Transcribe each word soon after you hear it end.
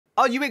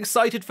Are you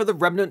excited for the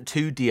Remnant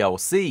 2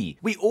 DLC?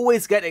 We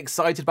always get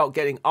excited about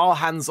getting our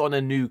hands on a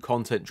new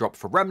content drop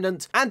for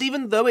Remnant, and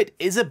even though it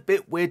is a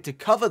bit weird to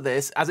cover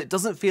this as it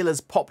doesn't feel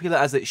as popular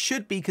as it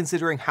should be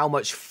considering how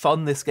much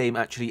fun this game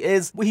actually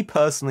is, we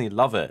personally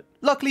love it.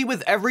 Luckily,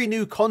 with every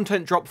new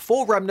content drop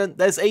for Remnant,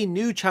 there's a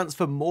new chance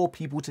for more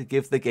people to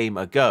give the game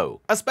a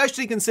go.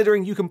 Especially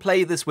considering you can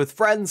play this with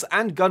friends,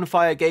 and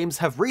Gunfire Games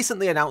have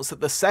recently announced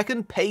that the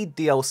second paid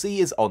DLC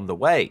is on the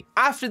way.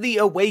 After the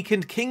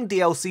Awakened King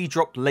DLC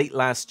dropped late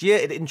last year,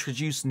 it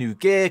introduced new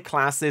gear,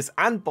 classes,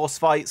 and boss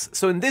fights,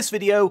 so in this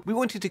video, we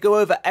wanted to go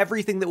over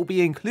everything that will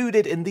be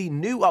included in the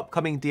new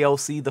upcoming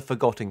DLC, The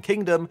Forgotten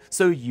Kingdom,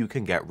 so you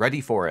can get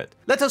ready for it.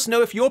 Let us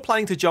know if you're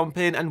planning to jump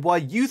in and why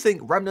you think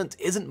Remnant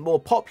isn't more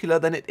popular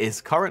than it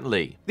is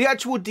currently. The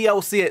actual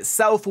DLC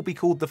itself will be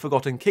called The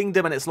Forgotten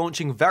Kingdom, and it's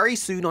launching very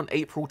soon on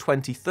April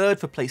 23rd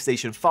for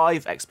PlayStation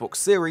 5, Xbox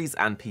Series,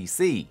 and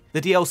PC.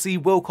 The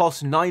DLC will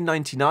cost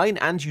 $9.99,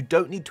 and you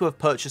don't need to have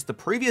purchased the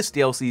previous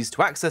DLCs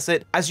to access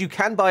it, as you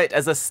can buy it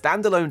as a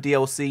standalone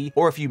DLC,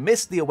 or if you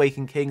missed The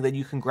Awakened King, then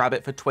you can grab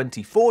it for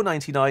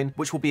 $24.99,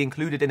 which will be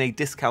included in a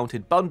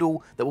discounted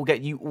bundle that will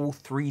get you all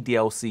 3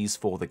 DLCs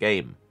for the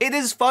game. It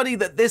is funny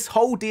that this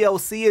whole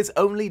DLC is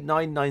only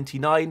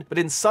 $9.99, but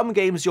in some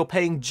games you're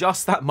paying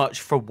just that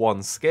much for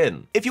one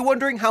skin. If you're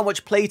wondering how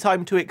much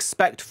playtime to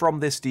expect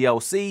from this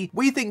DLC,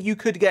 we think you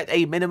could get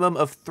a minimum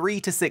of 3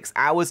 to 6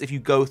 hours if you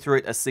go through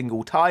it a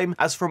single time,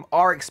 as from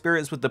our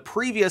experience with the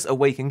previous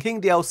Awakened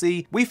King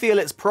DLC, we feel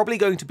it's probably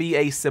going to be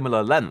a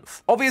similar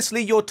length.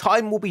 Obviously, your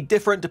time will be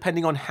different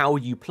depending on how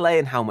you play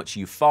and how much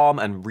you farm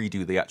and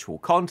redo the actual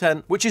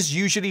content, which is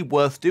usually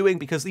worth doing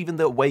because even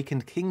the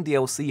Awakened King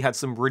DLC had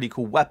some really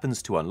cool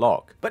weapons to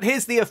unlock. But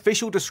here's the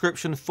official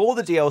description for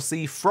the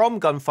DLC from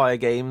Gunfire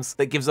Games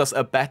that gives us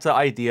a better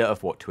idea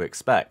of what to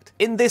expect.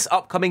 In this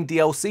upcoming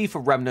DLC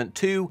for Remnant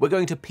 2, we're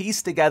going to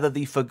piece together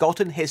the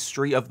forgotten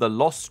history of the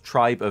lost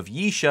tribe of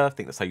Yisha, I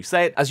think that's how you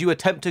say it, as you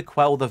attempt to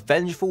quell the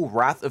vengeful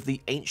wrath of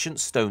the ancient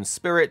stone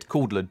spirit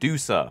called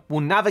Ladusa. We'll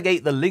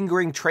navigate the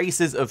lingering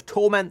traces of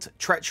torment,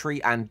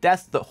 treachery, and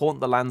death that haunt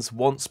the land's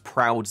once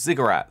proud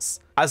ziggurats,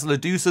 as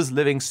Ladusa's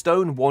living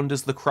stone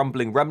wanders the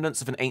crumbling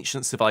remnants of an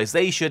ancient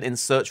civilization in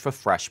search for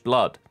fresh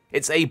blood.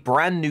 It's a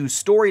brand new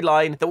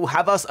storyline that will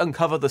have us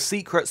uncover the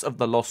secrets of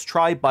the lost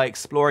tribe by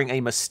exploring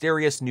a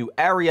mysterious new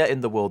area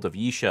in the world of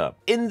Yisha.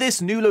 In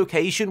this new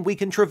location, we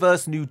can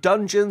traverse new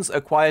dungeons,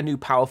 acquire new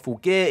powerful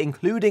gear,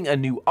 including a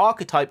new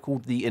archetype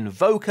called the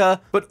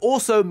INVOKER, but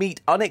also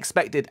meet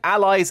unexpected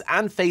allies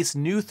and face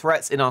new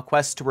threats in our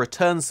quest to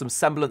return some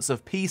semblance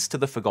of peace to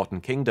the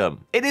Forgotten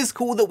Kingdom. It is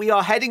cool that we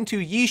are heading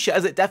to Yisha,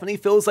 as it definitely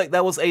feels like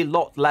there was a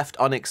lot left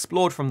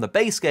unexplored from the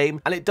base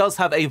game, and it does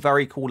have a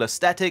very cool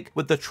aesthetic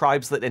with the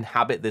tribes that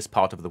inhabit this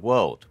part of the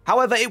world.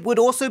 However, it would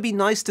also be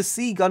nice to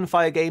see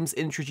Gunfire Games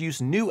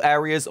introduce new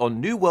areas on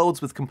new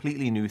worlds with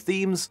completely new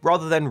themes,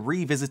 rather than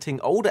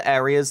revisiting older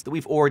areas that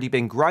we've already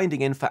been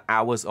grinding in for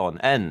hours on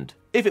end.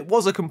 If it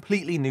was a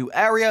completely new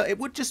area, it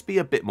would just be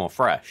a bit more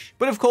fresh.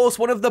 But of course,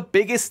 one of the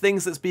biggest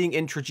things that's being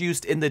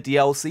introduced in the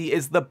DLC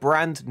is the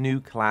brand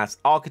new class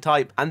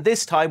archetype, and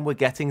this time we're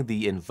getting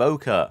the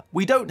INVOKER.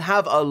 We don't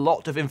have a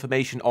lot of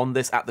information on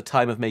this at the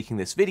time of making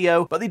this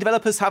video, but the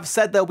developers have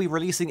said they'll be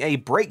releasing a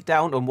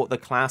breakdown on what the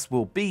class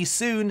will be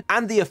soon,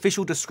 and the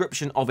official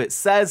description of it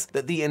says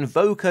that the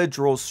INVOKER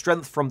draws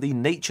strength from the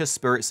nature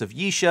spirits of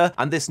Yisha,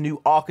 and this new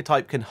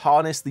archetype can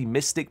harness the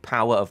mystic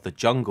power of the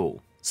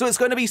jungle. So it's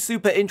going to be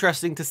super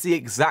interesting to see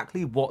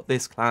exactly what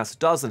this class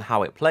does and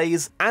how it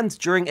plays, and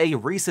during a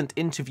recent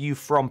interview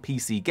from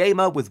PC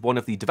Gamer with one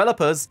of the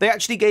developers, they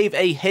actually gave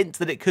a hint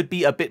that it could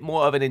be a bit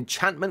more of an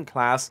enchantment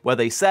class, where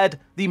they said,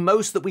 the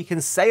most that we can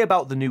say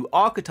about the new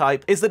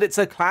archetype is that it's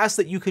a class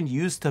that you can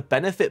use to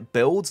benefit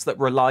builds that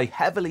rely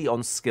heavily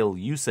on skill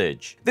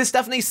usage. This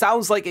definitely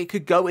sounds like it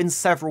could go in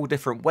several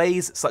different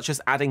ways, such as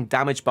adding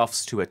damage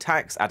buffs to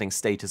attacks, adding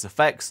status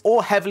effects,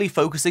 or heavily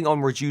focusing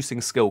on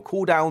reducing skill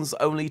cooldowns,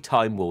 only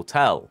time will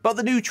tell. But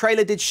the new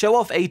trailer did show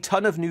off a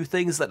ton of new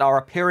things that are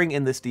appearing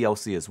in this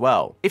DLC as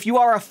well. If you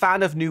are a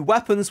fan of new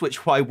weapons,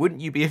 which why wouldn't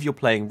you be if you're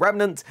playing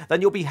Remnant, then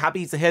you'll be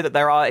happy to hear that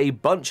there are a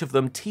bunch of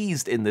them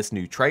teased in this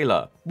new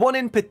trailer. One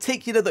in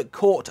particular that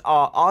caught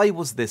our eye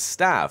was this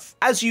staff.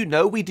 As you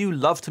know, we do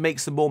love to make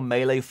some more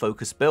melee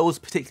focused builds,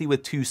 particularly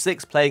with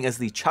 2-6 playing as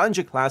the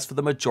challenger class for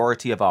the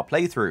majority of our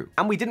playthrough.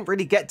 And we didn't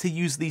really get to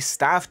use the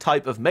staff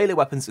type of melee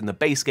weapons in the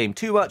base game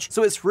too much,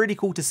 so it's really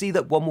cool to see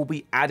that one will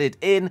be added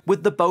in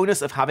with the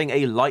bonus of having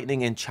a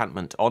lightning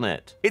enchantment on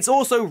it. It's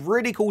also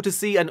really cool to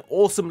see an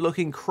awesome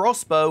looking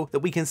crossbow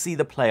that we can see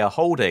the player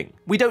holding.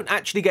 We don't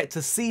actually get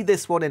to see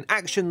this one in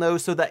action though,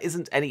 so there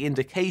isn't any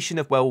indication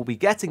of where we'll be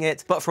getting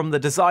it, but from the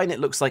design it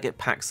looks like it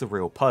packs a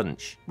real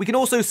punch. We can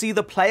also see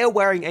the player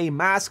wearing a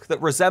mask that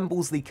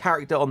resembles the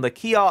character on the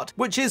key art,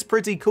 which is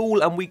pretty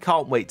cool, and we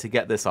can't wait to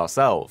get this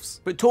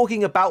ourselves. But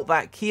talking about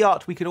that key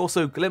art, we can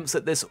also glimpse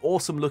at this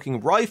awesome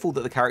looking rifle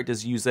that the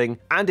character's using,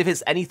 and if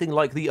it's anything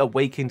like the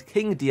Awakened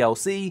King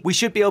DLC, we we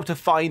should be able to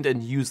find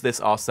and use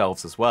this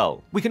ourselves as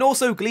well. We can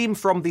also glean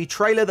from the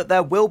trailer that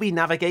there will be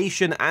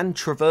navigation and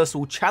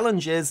traversal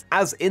challenges,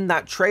 as in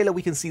that trailer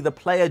we can see the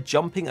player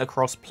jumping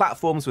across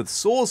platforms with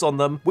saws on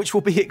them, which will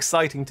be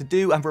exciting to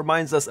do and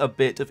reminds us a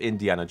bit of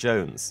Indiana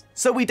Jones.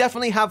 So we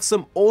definitely have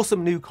some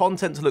awesome new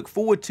content to look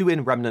forward to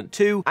in Remnant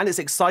 2, and it's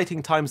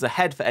exciting times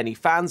ahead for any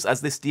fans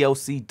as this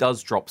DLC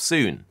does drop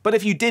soon. But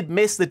if you did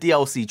miss the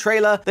DLC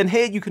trailer, then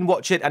here you can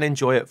watch it and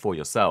enjoy it for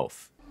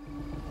yourself.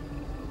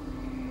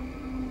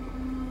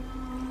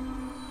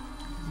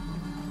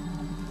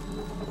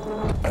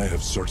 I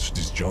have searched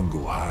this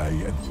jungle high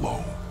and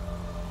low.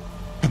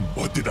 And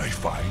what did I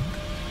find?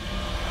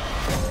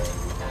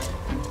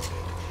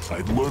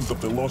 I'd learned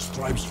of the Lost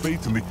Tribe's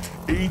fate and the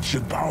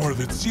ancient power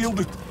that sealed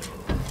it.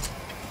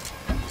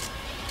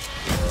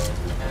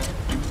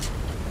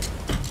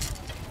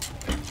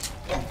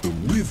 The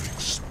living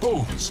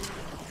stones.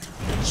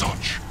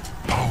 Such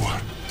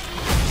power.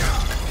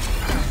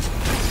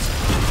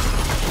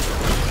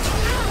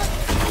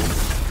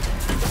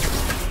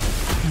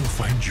 I'll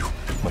find you,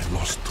 my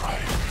lost tribe.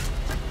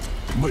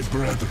 My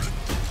brethren.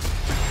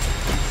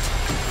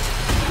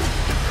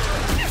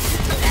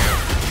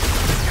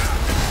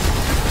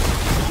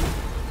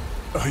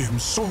 I am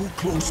so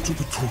close to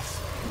the truth.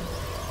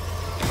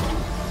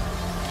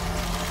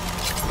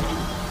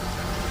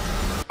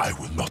 I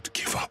will not kill.